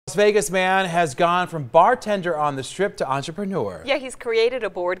Las Vegas man has gone from bartender on the Strip to entrepreneur. Yeah, he's created a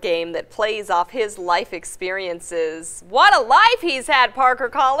board game that plays off his life experiences. What a life he's had, Parker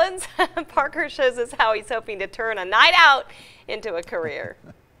Collins. Parker shows us how he's hoping to turn a night out into a career.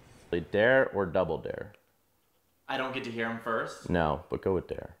 Dare or double dare? I don't get to hear him first? No, but go with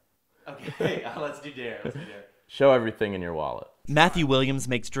dare. Okay, let's do dare. Show everything in your wallet. Matthew Williams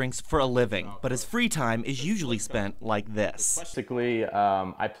makes drinks for a living, but his free time is usually spent like this. Basically,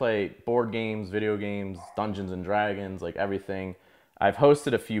 I play board games, video games, Dungeons and Dragons, like everything. I've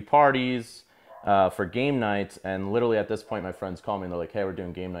hosted a few parties for game nights, and literally at this point my friends call me and they're like, hey, we're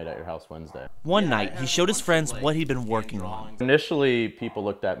doing game night at your house Wednesday. One night, he showed his friends what he'd been working on. Initially, people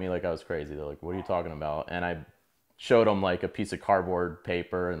looked at me like I was crazy. They're like, what are you talking about? And I showed them like a piece of cardboard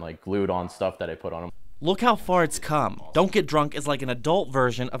paper and like glued on stuff that I put on them. Look how far it's come. Don't Get Drunk is like an adult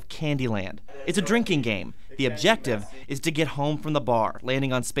version of Candyland. It's a drinking game. The objective is to get home from the bar,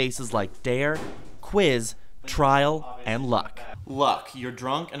 landing on spaces like Dare, Quiz, Trial, and Luck. Luck, you're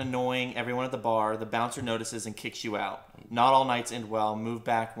drunk and annoying everyone at the bar. The bouncer notices and kicks you out. Not all nights end well. Move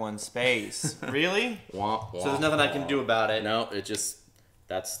back one space. Really? So there's nothing I can do about it. No,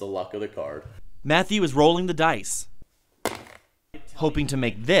 that's the luck of the card. Matthew is rolling the dice, hoping to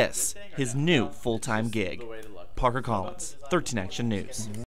make this his new full-time gig. Parker Collins, 13 Action News.